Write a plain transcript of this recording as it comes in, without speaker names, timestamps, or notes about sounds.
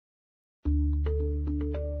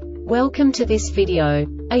Welcome to this video.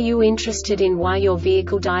 Are you interested in why your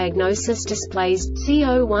vehicle diagnosis displays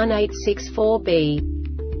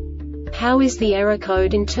C0186-4B? How is the error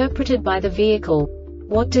code interpreted by the vehicle?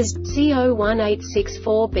 What does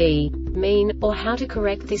C0186-4B mean, or how to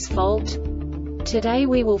correct this fault? Today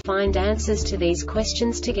we will find answers to these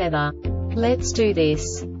questions together. Let's do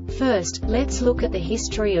this. First, let's look at the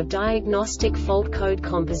history of diagnostic fault code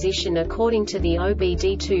composition according to the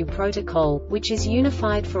OBD2 protocol, which is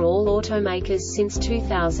unified for all automakers since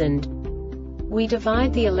 2000. We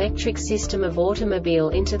divide the electric system of automobile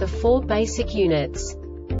into the four basic units: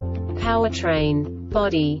 powertrain,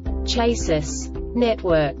 body, chassis,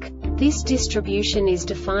 network. This distribution is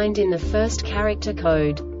defined in the first character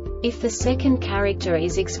code. If the second character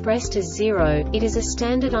is expressed as 0, it is a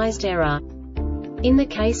standardized error. In the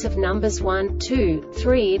case of numbers 1, 2,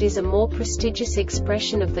 3, it is a more prestigious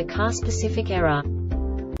expression of the car-specific error.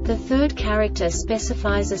 The third character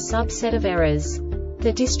specifies a subset of errors.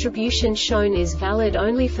 The distribution shown is valid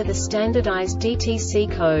only for the standardized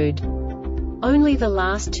DTC code. Only the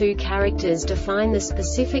last two characters define the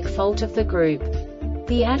specific fault of the group.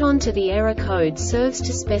 The add-on to the error code serves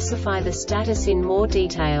to specify the status in more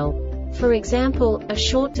detail. For example, a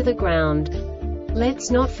short to the ground.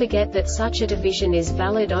 Let's not forget that such a division is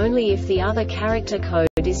valid only if the other character code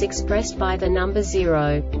is expressed by the number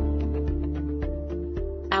 0.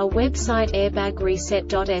 Our website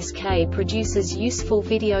airbagreset.sk produces useful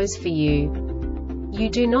videos for you. You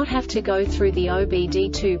do not have to go through the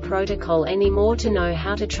OBD2 protocol anymore to know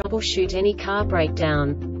how to troubleshoot any car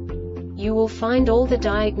breakdown. You will find all the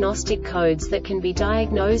diagnostic codes that can be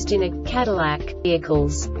diagnosed in a Cadillac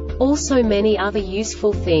vehicles. Also many other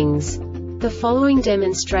useful things. The following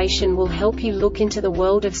demonstration will help you look into the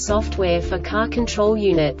world of software for car control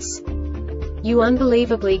units. You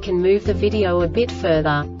unbelievably can move the video a bit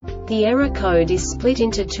further. The error code is split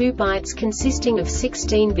into 2 bytes consisting of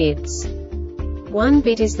 16 bits. 1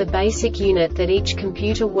 bit is the basic unit that each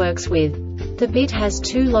computer works with. The bit has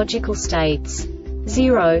 2 logical states: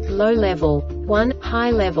 0, low level, 1, high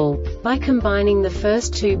level. By combining the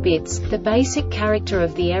first 2 bits, the basic character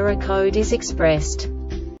of the error code is expressed.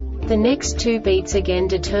 The next 2 beats again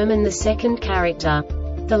determine the second character.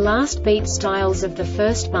 The last beat styles of the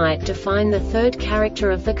first byte define the third character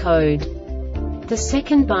of the code. The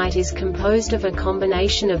second byte is composed of a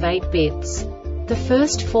combination of 8 bits. The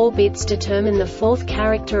first 4 bits determine the fourth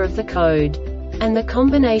character of the code. And the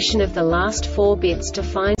combination of the last 4 bits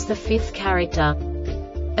defines the fifth character.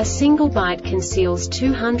 A single byte conceals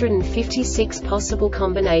 256 possible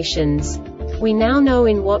combinations. We now know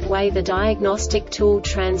in what way the diagnostic tool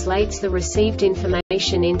translates the received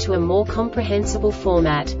information into a more comprehensible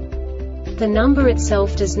format. The number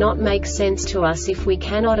itself does not make sense to us if we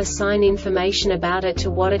cannot assign information about it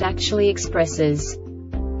to what it actually expresses.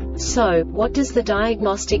 So, what does the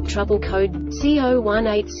Diagnostic Trouble Code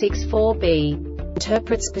C0186-4B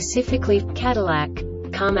interpret specifically for Cadillac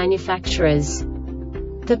car manufacturers?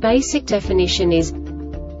 The basic definition is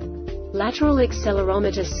lateral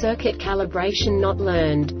accelerometer circuit calibration not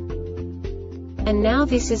learned. And now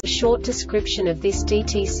this is a short description of this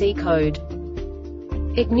DTC code.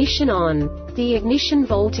 Ignition on. The ignition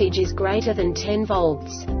voltage is greater than 10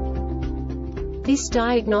 volts. This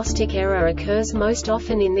diagnostic error occurs most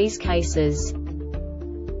often in these cases.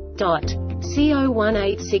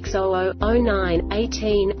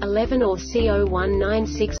 C018600091811 or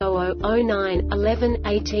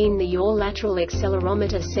C019600091118. The yaw lateral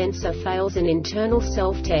accelerometer sensor fails an internal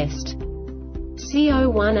self-test.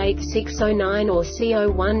 C018609 or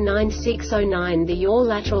C019609. The yaw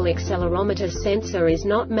lateral accelerometer sensor is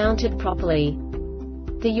not mounted properly.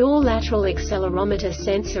 The yaw lateral accelerometer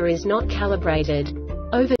sensor is not calibrated.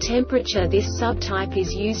 Over temperature. This subtype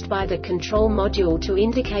is used by the control module to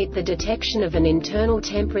indicate the detection of an internal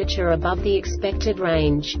temperature above the expected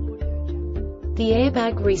range. The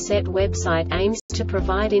Airbag Reset website aims to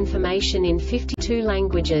provide information in 52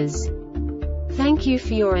 languages. Thank you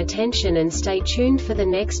for your attention and stay tuned for the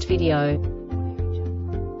next video.